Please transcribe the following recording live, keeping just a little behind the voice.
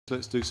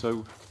let's do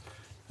so.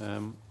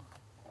 I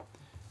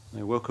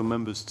welcome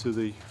members to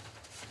the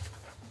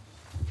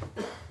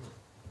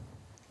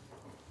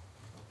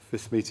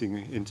 5th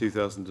meeting in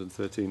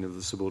 2013 of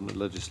the Subordinate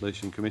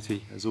Legislation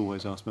Committee. As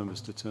always, ask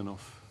members to turn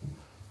off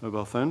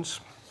mobile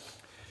phones.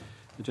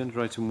 Agenda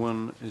item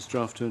 1 is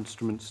draft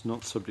instruments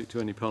not subject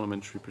to any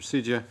parliamentary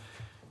procedure.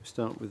 We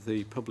start with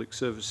the Public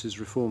Services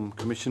Reform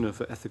Commissioner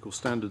for Ethical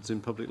Standards in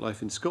Public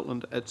Life in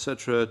Scotland,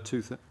 etc.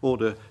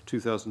 Order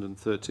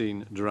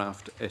 2013,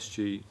 draft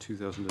SG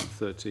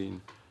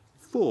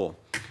 2013-4.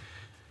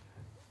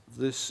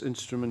 This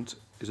instrument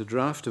is a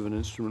draft of an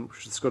instrument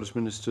which the Scottish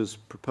Ministers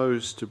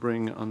proposed to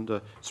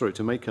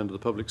make under the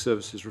Public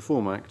Services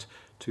Reform Act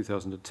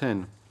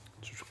 2010.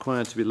 It is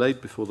required to be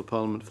laid before the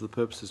Parliament for the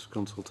purposes of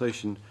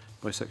consultation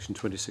by section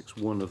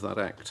 26(1) of that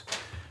Act.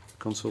 The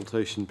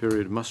consultation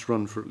period must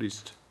run for at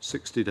least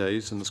 60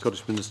 days, and the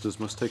Scottish Ministers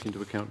must take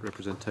into account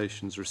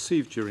representations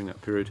received during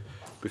that period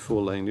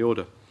before laying the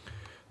order.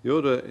 The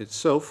order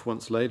itself,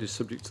 once laid, is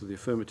subject to the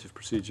affirmative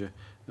procedure,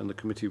 and the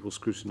committee will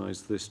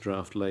scrutinise this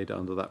draft laid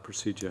under that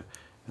procedure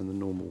in the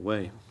normal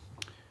way.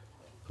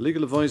 The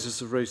legal advisers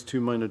have raised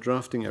 2 minor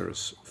drafting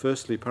errors.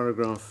 Firstly,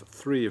 paragraph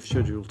 3 of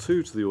Schedule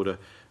 2 to the order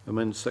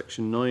amends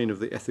section 9 of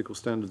the Ethical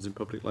Standards in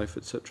Public Life,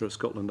 etc.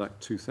 Scotland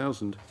Act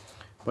 2000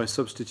 by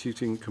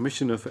substituting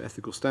Commissioner for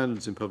Ethical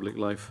Standards in Public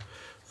Life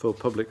for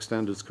Public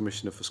Standards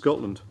Commissioner for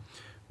Scotland,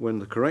 when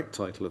the correct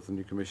title of the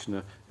new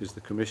Commissioner is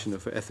the Commissioner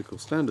for Ethical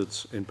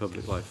Standards in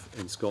Public Life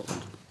in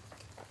Scotland.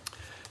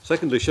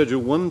 Secondly,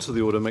 Schedule 1 to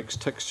the order makes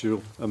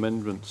textual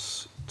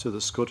amendments to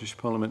the Scottish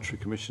Parliamentary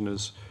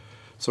Commissions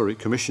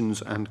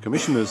and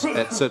Commissioners,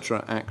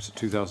 etc. Act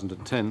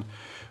 2010,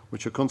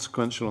 which are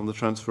consequential on the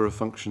transfer of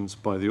functions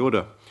by the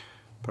order.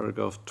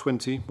 Paragraph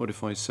 20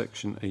 modifies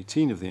section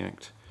 18 of the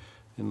Act.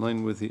 In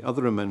line with the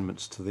other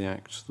amendments to the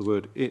Act, the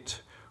word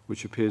 "it,"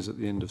 which appears at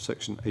the end of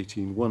section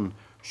 18(1),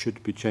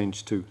 should be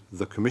changed to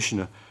 "the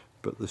Commissioner,"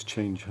 but this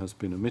change has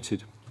been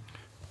omitted.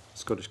 The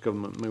Scottish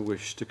Government may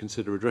wish to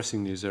consider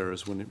addressing these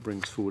errors when it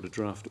brings forward a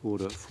draft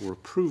order for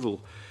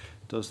approval.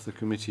 Does the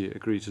committee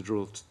agree to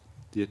draw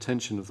the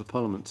attention of the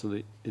Parliament to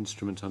the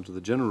instrument under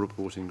the general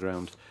reporting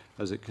ground,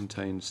 as it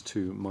contains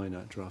 2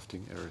 minor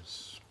drafting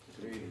errors?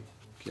 Agreed.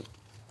 Thank you.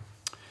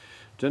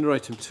 Agenda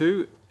item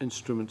 2,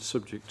 instrument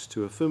subject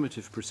to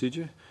affirmative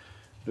procedure.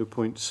 No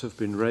points have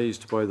been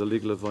raised by the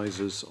legal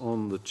advisers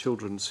on the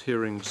Children's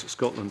Hearings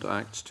Scotland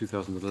Act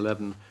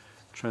 2011,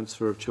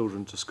 transfer of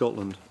children to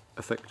Scotland,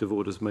 effective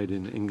orders made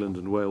in England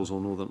and Wales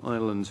or Northern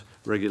Ireland,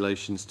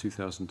 regulations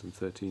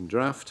 2013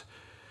 draft.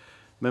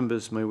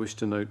 Members may wish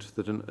to note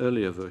that an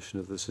earlier version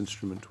of this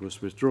instrument was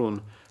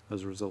withdrawn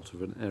as a result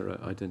of an error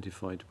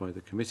identified by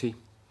the committee.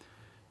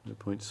 No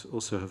points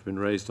also have been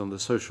raised on the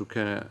Social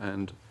Care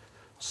and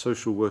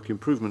Social Work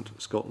Improvement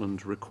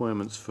Scotland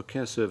Requirements for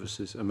Care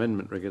Services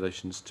Amendment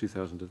Regulations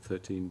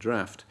 2013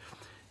 draft.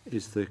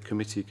 Is the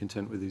committee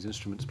content with these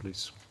instruments,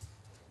 please?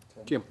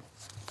 Thank you.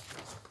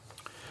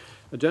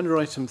 Agenda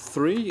item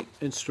 3,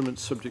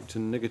 instruments subject to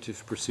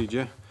negative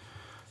procedure.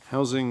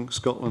 Housing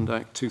Scotland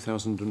Act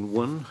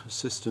 2001,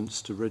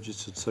 Assistance to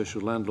Registered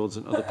Social Landlords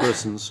and Other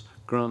Persons,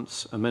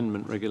 Grants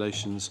Amendment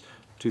Regulations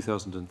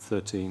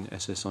 2013,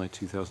 SSI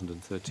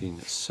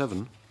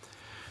 2013-7.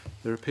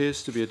 There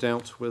appears to be a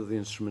doubt whether the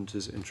instrument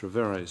is intra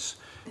vires,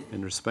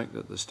 in respect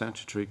that the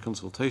statutory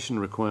consultation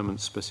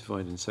requirements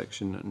specified in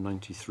section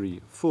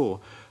 93(4)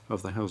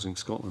 of the Housing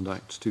Scotland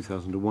Act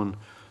 2001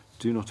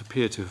 do not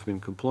appear to have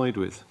been complied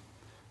with.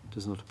 It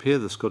does not appear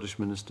the Scottish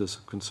Ministers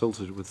have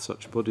consulted with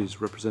such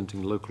bodies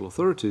representing local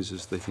authorities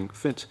as they think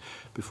fit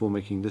before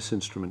making this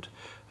instrument,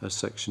 as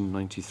section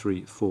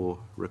 93(4)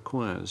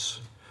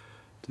 requires.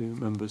 Do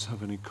members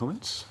have any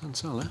comments?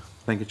 Ansala?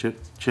 Thank you, Chair.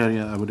 Chair,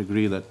 yeah, I would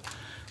agree that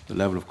the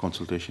level of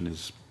consultation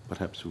is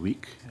perhaps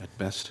weak at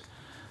best,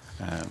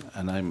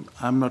 and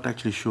I'm not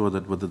actually sure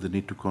that whether they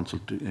need to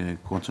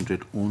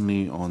concentrate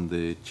only on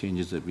the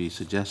changes that we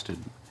suggested.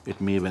 It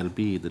may well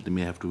be that they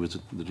may have to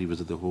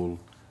revisit the whole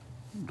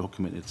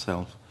document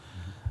itself,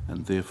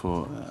 and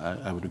therefore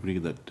I would agree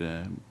that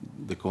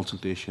the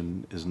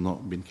consultation has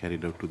not been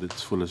carried out to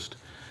its fullest,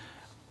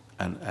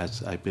 and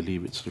as I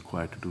believe it's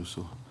required to do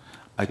so.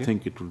 I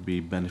think it will be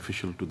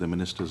beneficial to the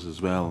ministers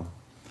as well.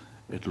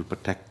 It will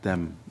protect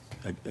them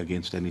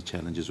against any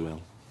challenge as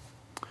well.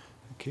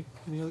 Okay.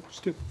 Any other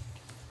questions?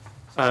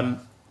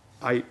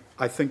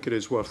 I think it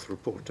is worth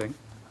reporting.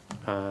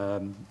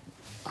 I'm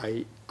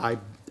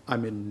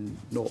in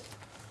not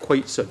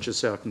quite such a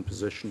certain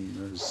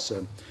position as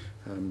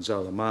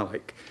Zala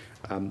Malik,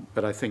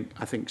 but I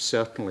think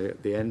certainly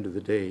at the end of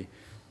the day,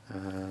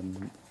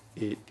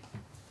 it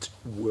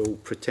will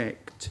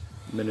protect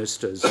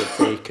ministers if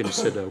they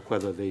consider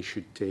whether they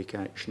should take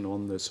action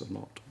on this or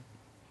not.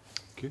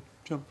 Okay,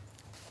 John.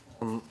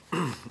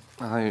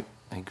 I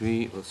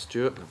agree with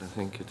Stuart that I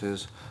think it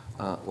is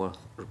worth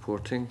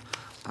reporting.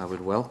 I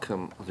would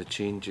welcome the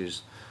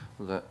changes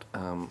that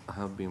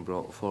have been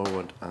brought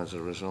forward as a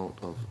result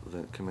of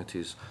the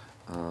committee's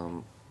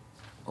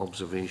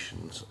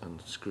observations and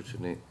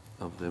scrutiny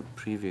of the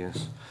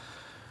previous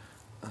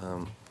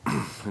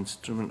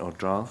instrument or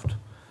draft,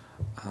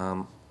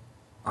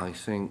 I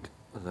think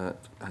that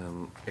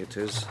it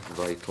is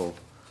vital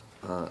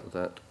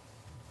that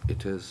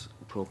it is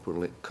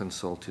properly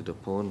consulted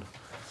upon,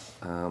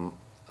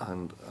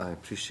 and I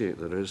appreciate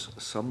there is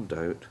some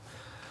doubt,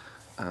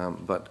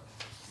 but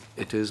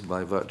it is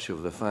by virtue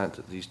of the fact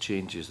that these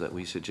changes that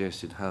we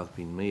suggested have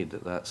been made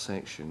that that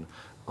section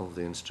of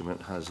the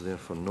instrument has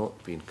therefore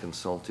not been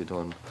consulted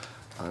on,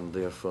 and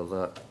therefore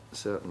that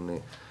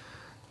certainly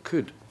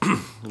could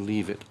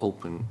leave it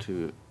open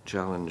to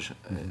challenge,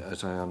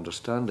 as I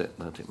understand it,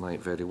 that it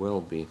might very well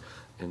be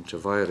inter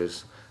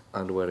vires,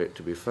 and were it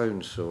to be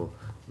found so,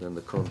 then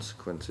the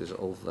consequences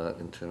of that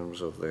in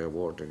terms of the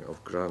awarding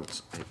of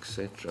grants,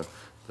 etc.,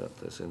 that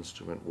this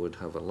instrument would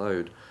have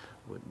allowed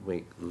would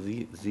make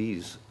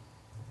these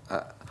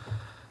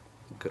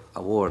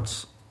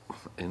awards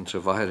inter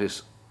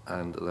vires,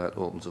 and that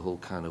opens a whole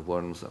can of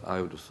worms that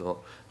I would have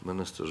thought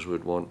ministers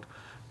would want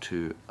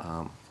to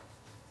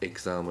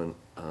examine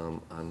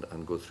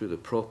and go through the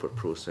proper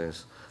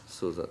process,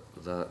 so that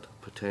that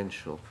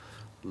potential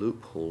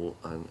loophole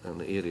and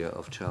an area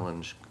of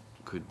challenge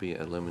could be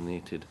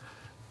eliminated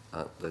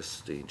at this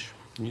stage.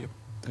 Yep,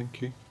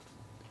 thank you.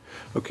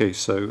 Okay,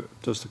 so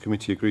does the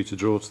committee agree to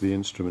draw to the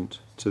instrument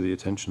to the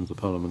attention of the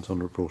Parliament on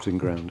reporting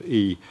ground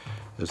E,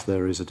 as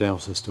there is a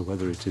doubt as to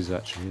whether it is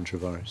actually intra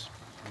vires?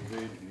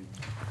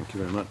 Thank you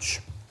very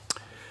much.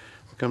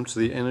 We come to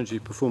the Energy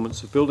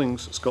Performance of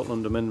Buildings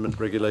Scotland Amendment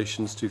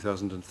Regulations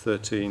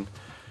 2013.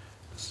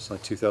 This is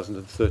like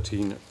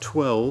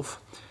 2013-12.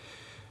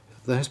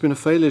 There has been a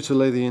failure to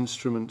lay the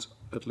instrument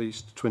at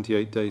least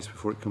 28 days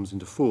before it comes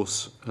into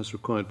force, as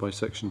required by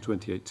Section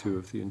 28.2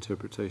 of the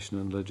Interpretation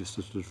and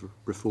Legislative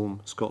Reform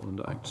Scotland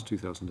Act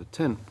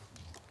 2010.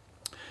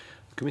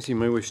 The committee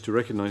may wish to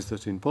recognise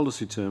that in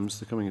policy terms,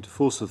 the coming into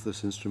force of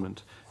this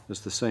instrument at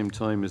the same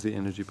time as the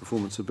Energy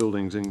Performance of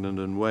Buildings England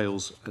and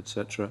Wales,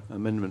 etc.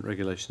 Amendment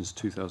Regulations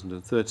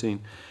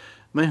 2013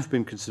 may have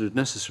been considered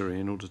necessary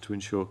in order to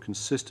ensure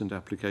consistent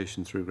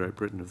application through Great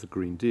Britain of the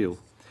Green Deal.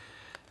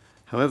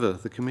 However,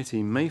 the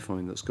committee may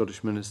find that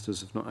Scottish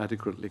ministers have not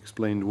adequately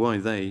explained why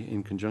they,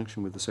 in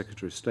conjunction with the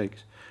Secretary of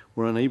State,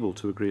 were unable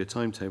to agree a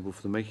timetable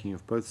for the making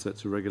of both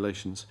sets of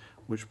regulations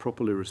which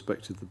properly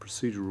respected the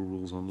procedural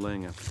rules on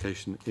laying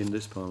application in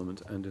this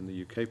Parliament and in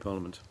the UK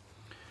Parliament.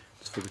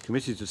 It's for the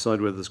committee to decide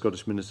whether the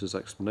Scottish ministers'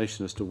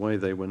 explanation as to why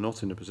they were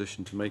not in a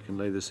position to make and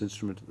lay this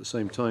instrument at the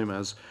same time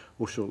as,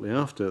 or shortly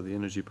after, the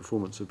Energy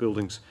Performance of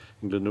Buildings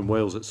England and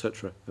Wales,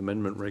 etc.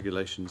 Amendment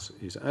Regulations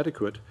is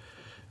adequate.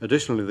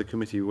 Additionally, the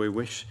committee may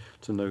wish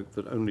to note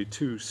that only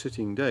 2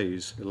 sitting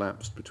days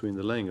elapsed between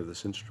the laying of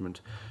this instrument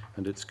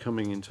and its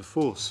coming into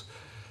force.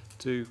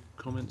 Do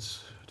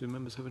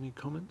members have any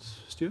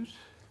comments? Stuart?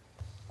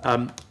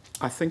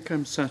 I think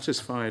I'm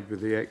satisfied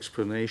with the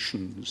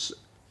explanations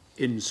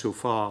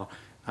insofar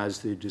as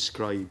they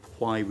describe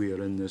why we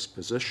are in this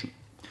position.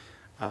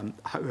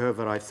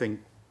 However, I think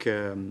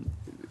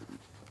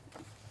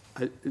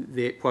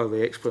while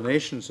the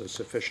explanations are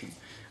sufficient,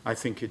 I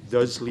think it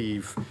does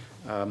leave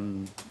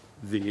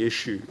the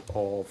issue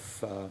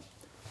of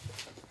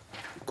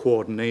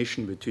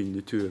coordination between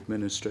the two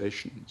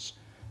administrations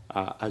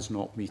as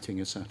not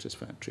meeting a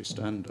satisfactory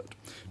standard.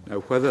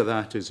 Now, whether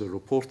that is a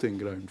reporting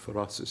ground for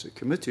us as a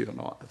committee or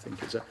not, I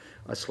think is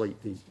a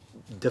slightly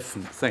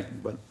different thing.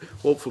 But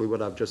hopefully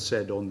what I've just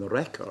said on the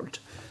record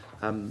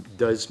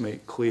does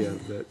make clear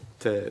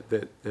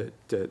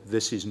that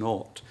this is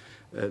not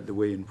the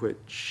way in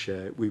which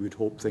we would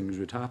hope things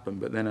would happen.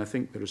 But then I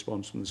think the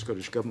response from the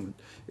Scottish Government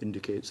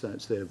indicates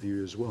that's their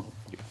view as well.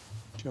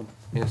 John?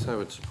 Yes, I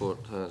would support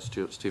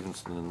Stuart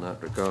Stevenson in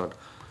that regard.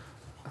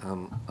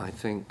 I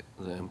think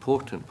the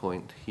important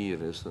point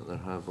here is that there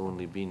have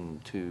only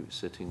been 2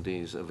 sitting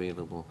days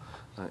available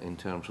in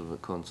terms of the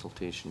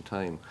consultation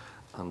time,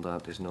 and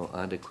that is not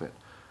adequate.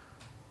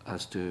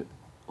 As to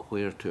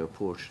where to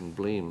apportion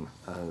blame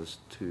as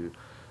to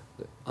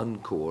the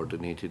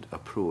uncoordinated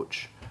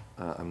approach,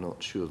 I'm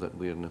not sure that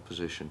we're in a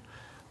position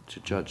to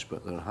judge,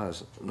 but there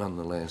has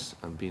nonetheless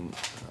been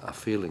a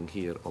failing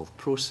here of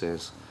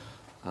process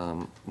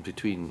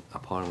between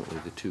apparently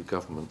the 2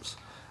 governments,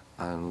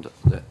 and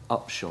the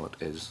upshot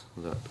is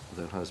that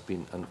there has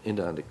been an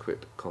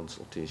inadequate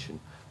consultation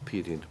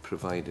period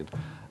provided,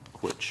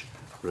 which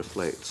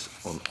reflects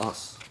on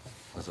us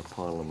as a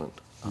Parliament,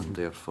 and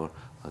therefore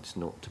that's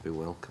not to be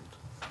welcomed.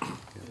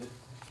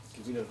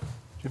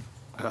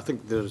 I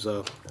think there's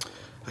a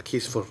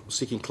case for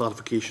seeking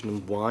clarification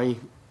on why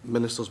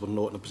ministers were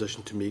not in a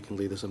position to make and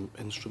lay this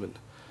instrument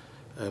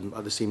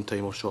at the same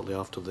time or shortly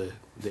after the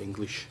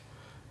English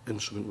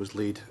instrument was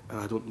laid.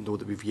 I don't know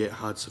that we've yet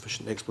had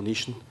sufficient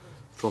explanation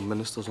from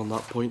ministers on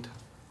that point.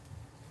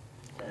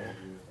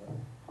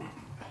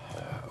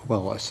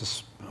 Well,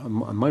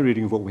 my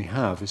reading of what we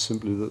have is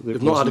simply that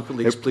They've not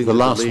adequately explained the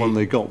last one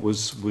they got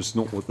was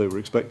not what they were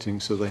expecting,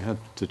 so they had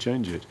to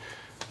change it.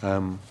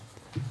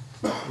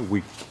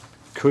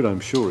 could, I'm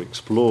sure,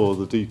 explore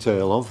the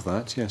detail of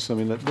that. Yes, I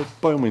mean,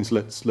 by all means,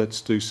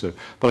 let's do so.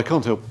 But I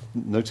can't help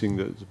noting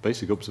the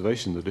basic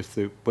observation that if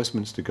the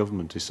Westminster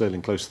government is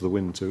sailing close to the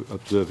wind to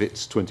observe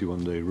its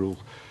 21-day rule,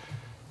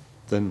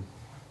 then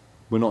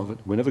we're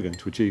never going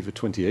to achieve a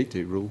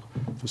 28-day rule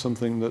for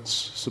something that's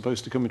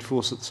supposed to come into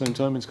force at the same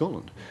time in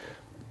Scotland.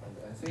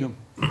 I think,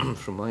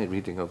 from my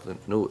reading of the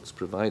notes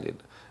provided,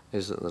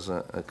 is that there's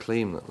a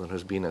claim that there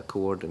has been a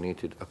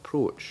coordinated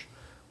approach,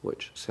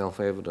 which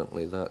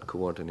self-evidently that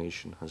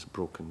coordination has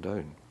broken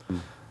down.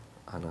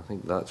 And I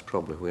think that's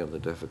probably where the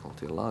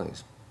difficulty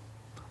lies.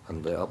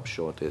 And the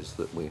upshot is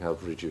that we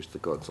have reduced the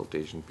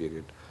consultation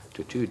period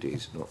to 2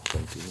 days, not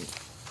 28.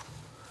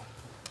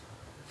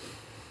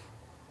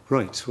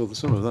 Right, well, the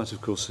sum of that,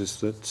 of course,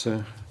 is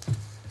that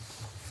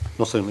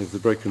not only have they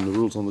broken the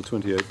rules on the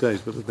 28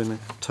 days, but there have been a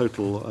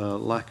total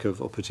lack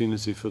of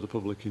opportunity for the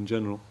public in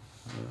general,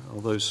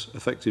 or those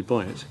affected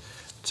by it,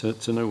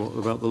 to know what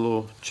about the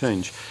law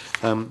change.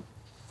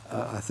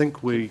 I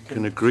think we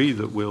can agree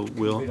that we'll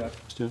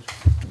Stuart?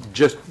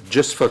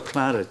 Just for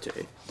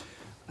clarity,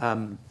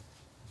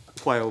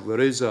 while there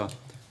is a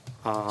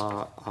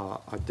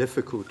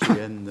difficulty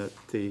in that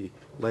the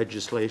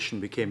legislation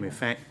became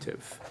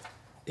effective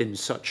in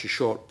such a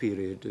short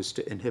period as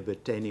to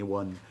inhibit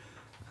anyone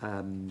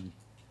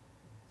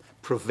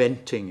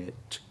preventing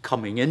it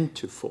coming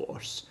into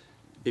force,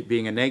 it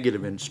being a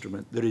negative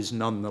instrument, there is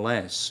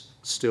nonetheless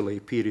still a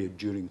period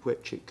during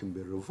which it can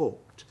be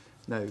revoked.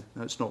 Now,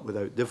 that's not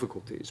without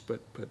difficulties,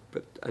 but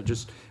I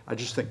just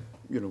think,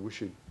 you know, we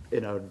should,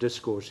 in our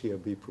discourse here,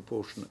 be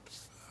proportionate.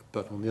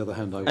 But on the other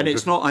hand, and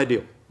it's not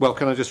ideal. Well,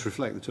 can I just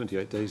reflect, the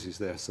 28 days is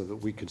there so that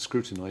we could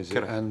scrutinise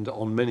it and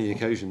on many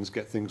occasions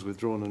get things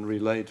withdrawn and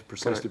relayed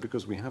precisely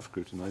because we have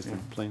scrutinised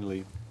them.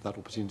 Plainly, that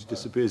opportunity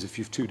disappears if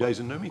you've 2 days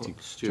and no meeting.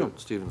 What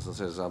Stuart Stevenson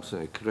says is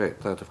absolutely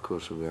correct. That, of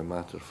course, will be a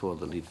matter for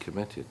the lead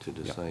committee to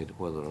decide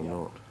whether or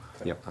not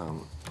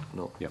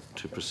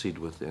to proceed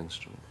with the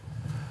instrument.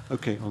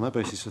 Okay, on that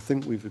basis, I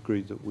think we've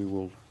agreed that we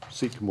will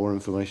seek more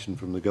information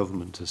from the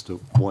government as to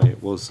why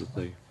it was that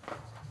they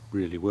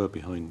really were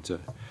behind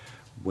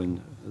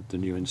when the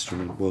new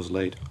instrument was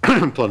laid,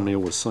 pardon me, or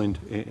was signed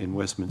in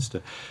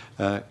Westminster.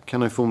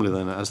 Can I formally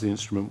then, as the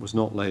instrument was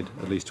not laid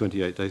at least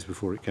 28 days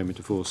before it came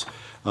into force,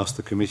 ask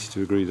the committee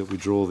to agree that we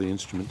draw the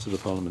instrument to the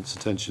Parliament's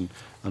attention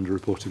under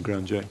reported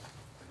ground J?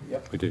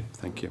 Yep. We do,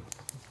 thank you.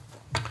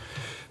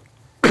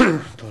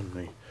 Pardon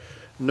me.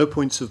 No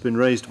points have been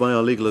raised by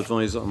our legal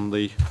advisor on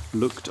the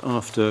Looked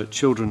After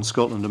Children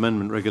Scotland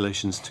Amendment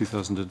Regulations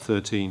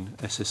 2013,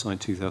 SSI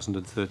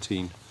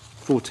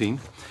 2013-14.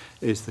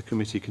 Is the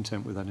committee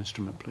content with that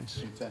instrument,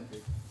 please?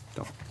 Content.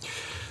 No.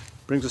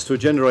 Brings us to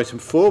agenda item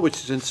 4,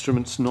 which is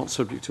instruments not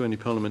subject to any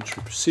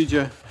parliamentary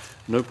procedure.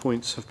 No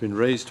points have been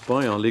raised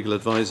by our legal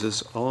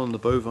advisors on the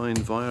Bovine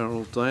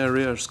Viral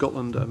Diarrhea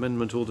Scotland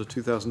Amendment Order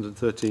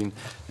 2013,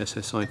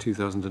 SSI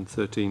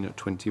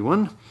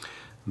 2013-21.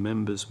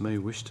 Members may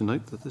wish to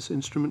note that this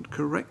instrument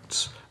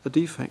corrects a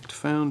defect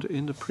found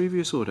in the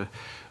previous order,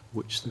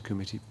 which the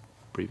committee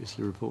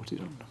previously reported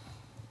on.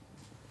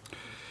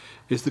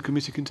 Is the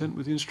committee content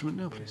with the instrument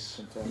now,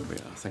 please? Content. We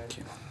are, thank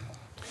you.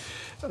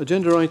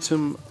 Agenda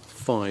item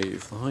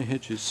 5, the High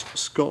Hedges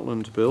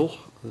Scotland Bill.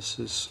 This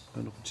is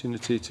an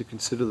opportunity to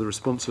consider the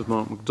response of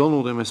Mark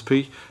MacDonald,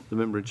 MSP, the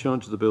member in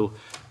charge of the bill,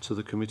 to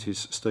the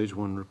committee's Stage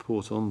 1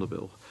 report on the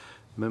bill.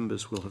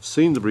 Members will have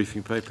seen the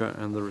briefing paper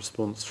and the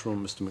response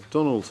from Mr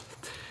MacDonald.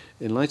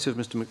 In light of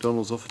Mr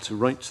MacDonald's offer to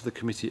write to the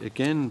committee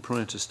again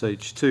prior to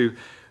Stage 2,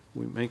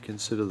 we may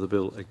consider the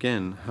bill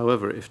again.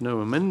 However, if no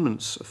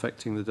amendments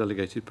affecting the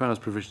delegated powers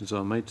provisions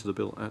are made to the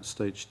bill at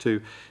Stage 2,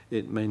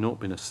 it may not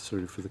be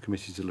necessary for the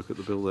committee to look at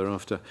the bill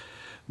thereafter.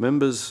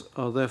 Members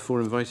are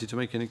therefore invited to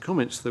make any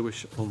comments they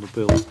wish on the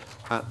bill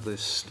at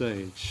this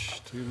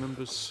stage. Do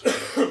members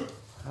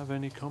have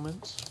any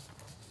comments?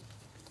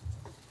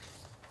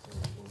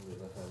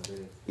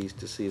 Pleased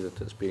to see that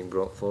it's being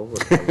brought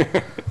forward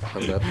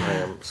and that I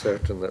am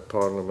certain that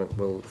Parliament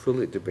will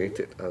fully debate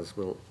it, as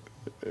will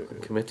the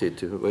committee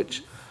to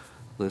which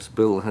this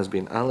bill has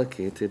been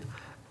allocated,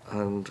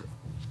 and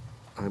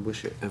I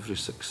wish it every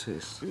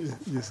success.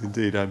 Yes,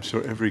 indeed. I'm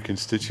sure every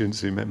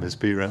constituency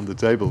MSP around the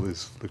table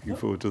is looking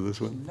forward to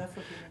this one.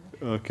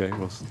 Okay,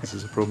 well, this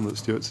is a problem that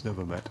Stuart's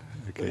never met.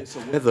 Okay. It's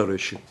a weather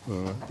issue.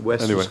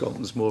 West of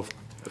Scotland's more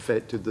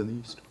affected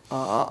than East.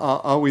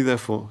 Are we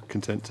therefore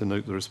content to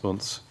note the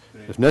response?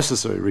 If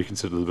necessary,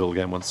 reconsider the bill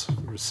again once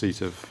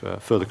receipt of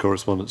further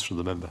correspondence from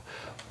the member,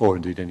 or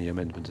indeed any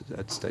amendment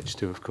at Stage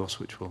 2, of course,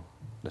 which will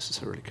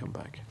necessarily come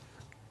back.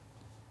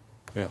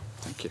 Yeah,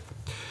 thank you.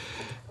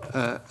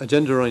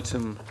 Agenda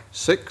item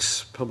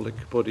 6,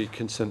 Public Body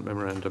Consent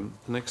Memorandum.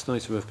 The next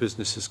item of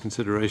business is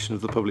consideration of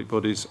the Public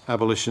Body's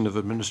Abolition of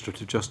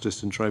Administrative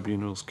Justice and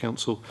Tribunals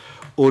Council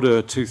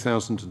Order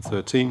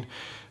 2013,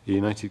 the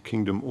United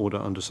Kingdom order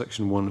under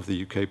Section 1 of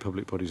the UK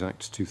Public Bodies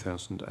Act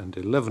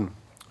 2011.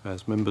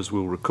 As members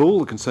will recall,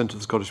 the consent of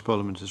the Scottish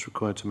Parliament is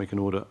required to make an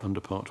order under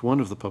Part 1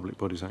 of the Public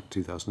Bodies Act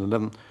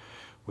 2011,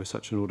 where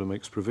such an order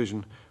makes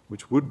provision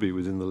which would be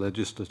within the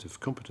legislative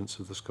competence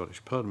of the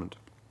Scottish Parliament.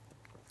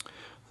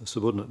 The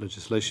Subordinate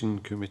Legislation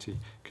Committee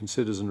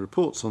considers and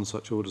reports on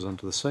such orders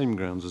under the same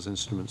grounds as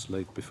instruments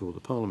laid before the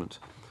Parliament.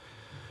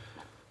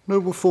 No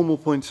more formal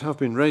points have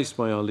been raised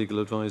by our legal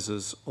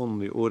advisers on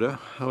the order.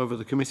 However,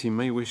 the committee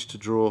may wish to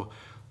draw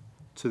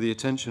to the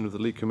attention of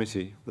the League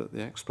Committee that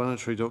the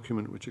explanatory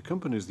document which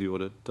accompanies the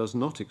order does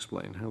not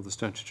explain how the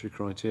statutory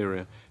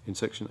criteria in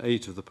Section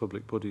 8 of the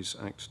Public Bodies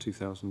Act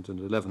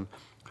 2011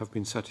 have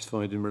been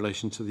satisfied in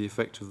relation to the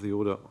effect of the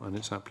order and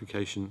its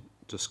application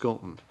to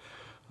Scotland.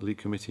 The League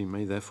Committee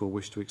may therefore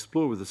wish to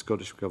explore with the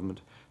Scottish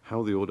Government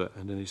how the order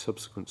and any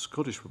subsequent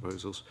Scottish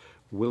proposals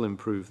will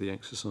improve the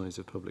exercise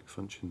of public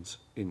functions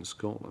in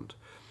Scotland.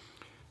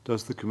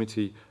 Does the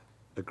committee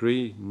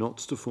agree not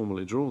to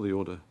formally draw the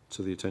order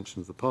to the attention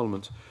of the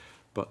Parliament,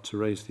 but to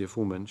raise the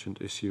aforementioned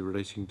issue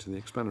relating to the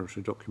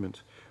explanatory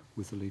document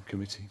with the Lead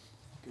Committee?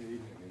 Good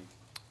evening.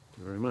 Thank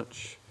you very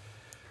much.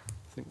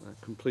 I think that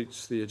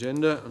completes the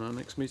agenda, and our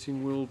next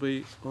meeting will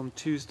be on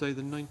Tuesday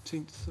the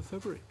 19th of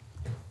February.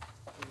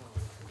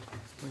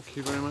 Thank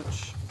you very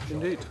much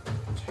indeed.